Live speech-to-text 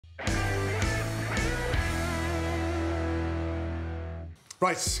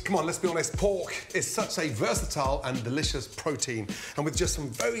Right, come on, let's be honest. Pork is such a versatile and delicious protein. And with just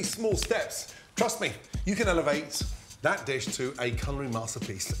some very small steps, trust me, you can elevate that dish to a culinary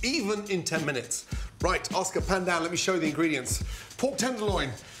masterpiece, even in 10 minutes. Right, Oscar, pan down, let me show you the ingredients. Pork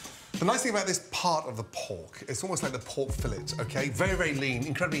tenderloin. The nice thing about this part of the pork, it's almost like the pork fillet, okay? Very, very lean,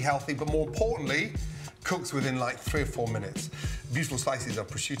 incredibly healthy, but more importantly, cooks within like 3 or 4 minutes. Beautiful slices of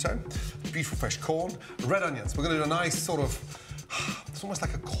prosciutto, beautiful fresh corn, red onions. We're gonna do a nice sort of, it's almost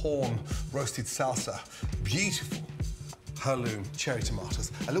like a corn roasted salsa. Beautiful heirloom cherry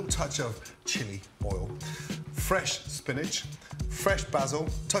tomatoes, a little touch of chili oil, fresh spinach, fresh basil,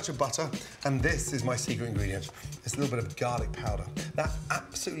 touch of butter, and this is my secret ingredient. It's a little bit of garlic powder. That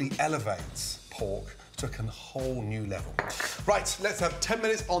absolutely elevates pork to a whole new level. Right, let's have 10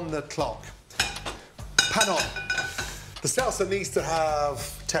 minutes on the clock. Pan on. The salsa needs to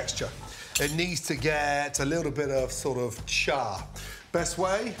have texture. It needs to get a little bit of sort of char. Best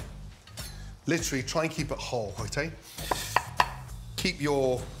way, literally try and keep it whole, okay? Keep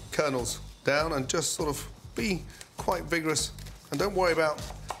your kernels down and just sort of be quite vigorous. And don't worry about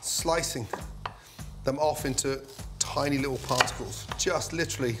slicing them off into tiny little particles. Just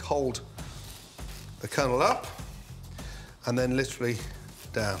literally hold the kernel up and then literally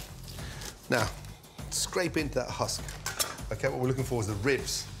down. Now, scrape into that husk. Okay, what we're looking for is the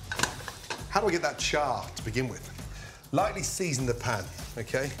ribs. How do we get that char to begin with? Lightly season the pan,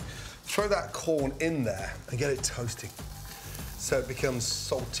 okay? Throw that corn in there and get it toasting. So it becomes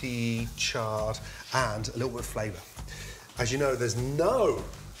salty, charred, and a little bit of flavour. As you know, there's no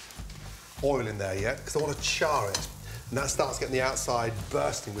oil in there yet, because I want to char it. And that starts getting the outside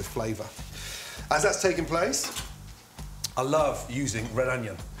bursting with flavour. As that's taking place, I love using red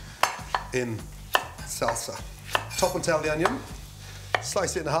onion in salsa. Top and tail the onion,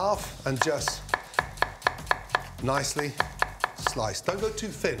 slice it in half, and just nicely slice. Don't go too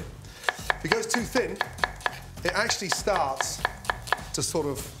thin. If it goes too thin, it actually starts to sort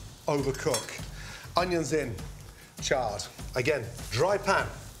of overcook. Onions in, charred. Again, dry pan.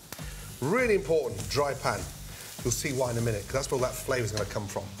 Really important, dry pan. You'll see why in a minute, because that's where all that flavour's going to come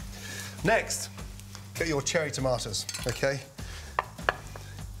from. Next, get your cherry tomatoes, okay?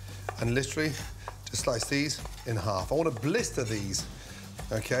 And literally just slice these in half. I want to blister these,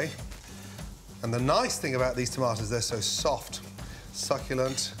 okay? And the nice thing about these tomatoes, they're so soft,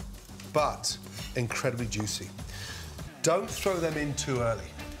 succulent, but incredibly juicy. Don't throw them in too early,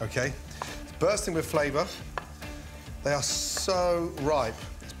 okay? It's bursting with flavour. They are so ripe,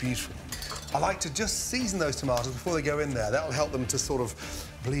 it's beautiful. I like to just season those tomatoes before they go in there. That'll help them to sort of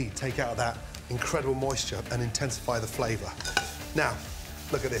bleed, take out that incredible moisture and intensify the flavour. Now,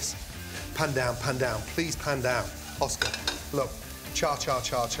 look at this. Pan down, please pan down. Oscar, look, char, char,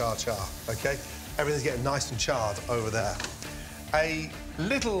 char, char, char, okay? Everything's getting nice and charred over there. A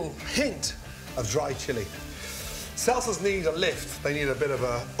little hint of dry chilli. Salsas need a lift. They need a bit of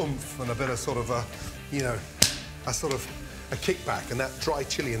a oomph and a bit of sort of a, you know, a sort of a kickback, and that dry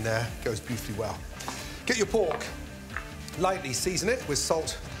chilli in there goes beautifully well. Get your pork, lightly season it with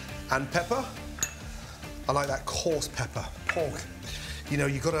salt and pepper. I like that coarse pepper. Pork, you know,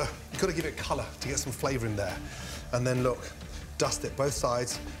 you've got to give it colour to get some flavour in there. And then look, dust it both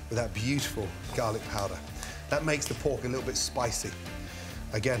sides with that beautiful garlic powder. That makes the pork a little bit spicy.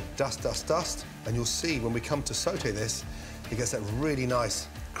 Again, dust, dust, dust, and you'll see when we come to sauté this, it gets that really nice,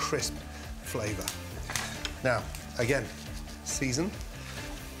 crisp flavour. Now, again, season.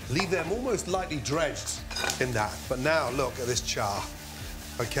 Leave them almost lightly dredged in that, but now look at this char,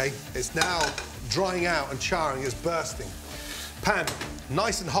 okay? It's now drying out and charring, it's bursting. Pan,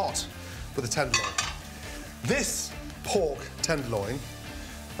 nice and hot for the tenderloin. This pork tenderloin,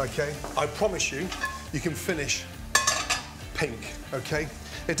 okay, I promise you, you can finish pink, okay?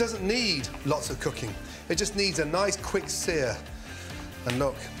 It doesn't need lots of cooking. It just needs a nice quick sear. And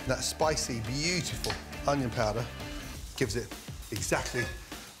look, that spicy, beautiful onion powder gives it exactly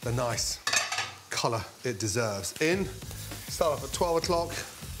the nice colour it deserves. In, start off at 12 o'clock,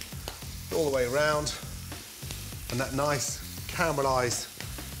 all the way around, and that nice caramelised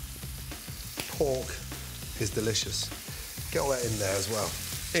pork is delicious. Get all that in there as well.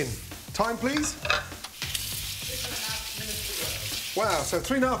 In. Time, please. 6.5 minutes to go. Wow, so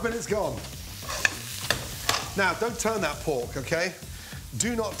 3.5 minutes gone. Now, don't turn that pork, okay?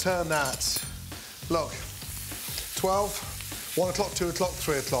 Do not turn that. Look, 12, 1 o'clock, 2 o'clock,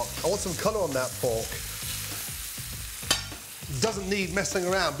 3 o'clock. I want some colour on that pork. Doesn't need messing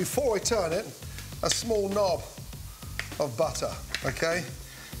around. Before I turn it, a small knob of butter, okay?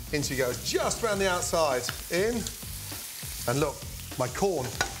 In she goes, just around the outside. In, and look, my corn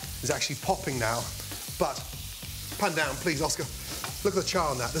is actually popping now, but pan down, please, Oscar. Look at the char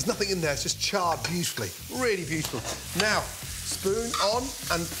on that. There's nothing in there, it's just charred beautifully. Really beautiful. Now, spoon on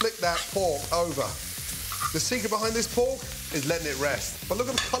and flick that pork over. The secret behind this pork is letting it rest. But look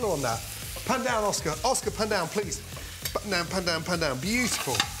at the colour on that. Pan down, Oscar. Oscar, pan down, please. Pan down, pan down, pan down.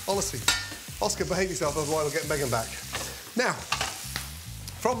 Beautiful. Honestly. Oscar, behave yourself, otherwise I'll get Megan back. Now,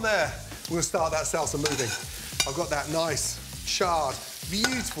 from there, we're going to start that salsa moving. I've got that nice, charred,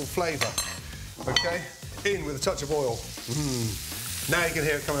 beautiful flavour. OK? In with a touch of oil. Now you can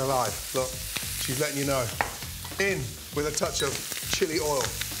hear it coming alive. Look, she's letting you know. In with a touch of chili oil.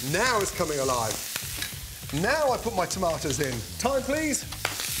 Now it's coming alive. Now I put my tomatoes in. Time, please.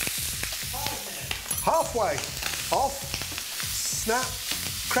 Halfway. Off. Snap.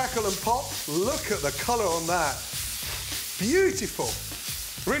 Crackle and pop. Look at the colour on that. Beautiful.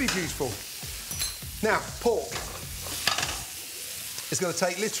 Really beautiful. Now, pork. It's going to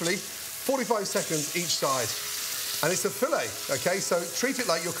take literally 45 seconds each side. And it's a fillet, OK? So treat it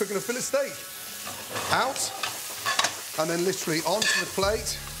like you're cooking a fillet steak. Out. And then literally onto the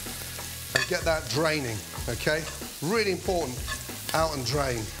plate. And get that draining, OK? Really important. Out and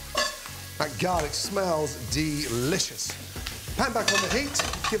drain. That garlic smells delicious. Pan back on the heat.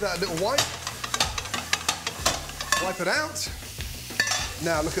 Give that a little wipe. Wipe it out.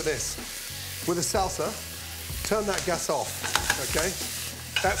 Now, look at this. With a salsa, turn that gas off, OK?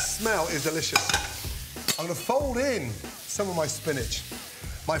 That smell is delicious. I'm going to fold in some of my spinach,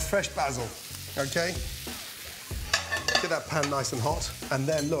 my fresh basil, OK? Get that pan nice and hot. And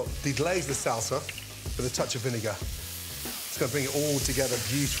then, look, deglaze the salsa with a touch of vinegar. It's going to bring it all together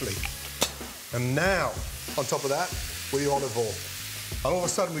beautifully. And now, on top of that, with the olive oil. And all of a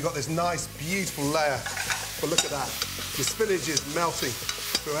sudden, we've got this nice, beautiful layer. But look at that. The spinach is melting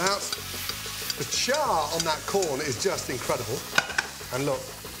throughout. The char on that corn is just incredible. And look,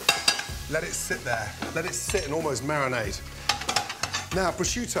 let it sit there. Let it sit and almost marinate. Now,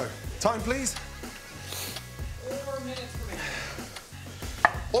 prosciutto. Time, please. 4 minutes for me.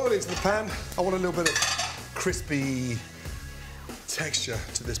 Oil into the pan. I want a little bit of crispy texture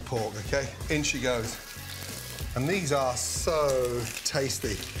to this pork, OK? In she goes. And these are so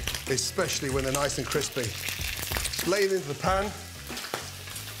tasty, especially when they're nice and crispy. Lay it into the pan,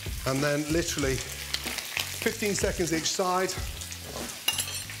 and then literally 15 seconds each side.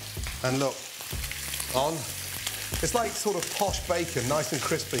 And look, on. It's like sort of posh bacon, nice and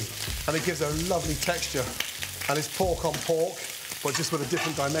crispy, and it gives a lovely texture. And it's pork on pork, but just with a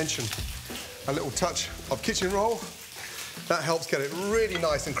different dimension. A little touch of kitchen roll. That helps get it really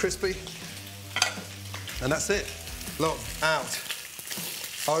nice and crispy. And that's it. Look, out,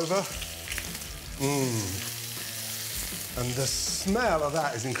 over. And the smell of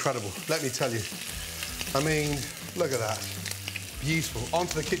that is incredible, let me tell you. I mean, look at that. Beautiful.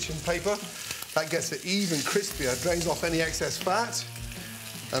 Onto the kitchen paper. That gets it even crispier, drains off any excess fat.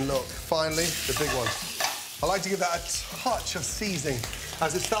 And look, finally, the big one. I like to give that a touch of seasoning.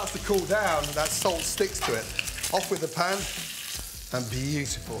 As it starts to cool down, that salt sticks to it. Off with the pan, and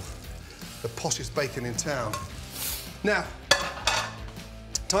beautiful. The poshest bacon in town. Now,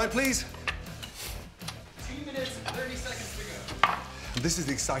 time, please. 2 minutes and 30 seconds to go. And this is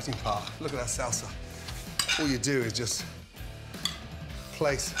the exciting part. Look at that salsa. All you do is just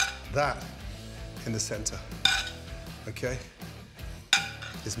place that in the center, okay?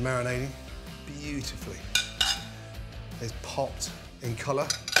 It's marinating beautifully. It's popped in color.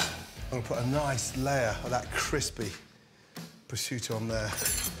 I'm gonna put a nice layer of that crispy prosciutto on there.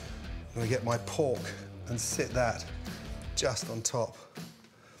 I'm gonna get my pork and sit that just on top,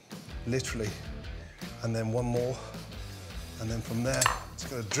 literally. And then one more. And then from there, just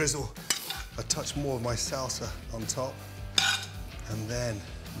gonna drizzle a touch more of my salsa on top. And then,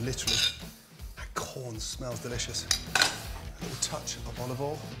 literally, that corn smells delicious. A little touch of olive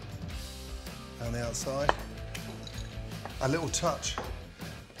oil down the outside. A little touch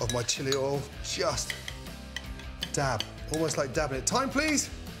of my chili oil, just dab, almost like dabbing it. Time, please.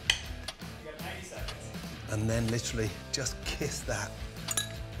 You got 90 seconds. And then literally just kiss that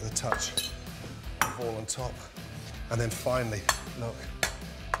with a touch of oil on top. And then finally, look,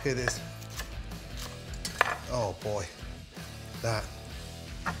 here it is. Oh boy, that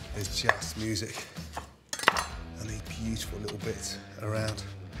is just music. And these beautiful little bits around.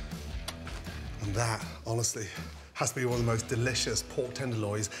 And that, honestly, has to be one of the most delicious pork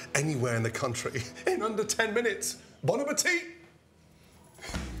tenderloins anywhere in the country in under 10 minutes. Bon appetit!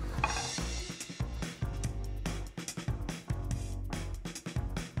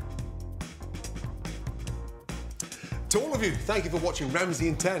 To all of you, thank you for watching Ramsay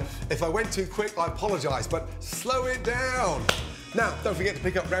in 10. If I went too quick, I apologise, but slow it down. Now, don't forget to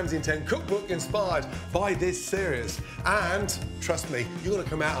pick up Ramsay & 10 cookbook inspired by this series. And trust me, you're going to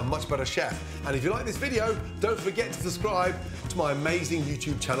come out a much better chef. And if you like this video, don't forget to subscribe to my amazing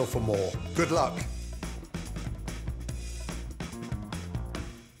YouTube channel for more. Good luck.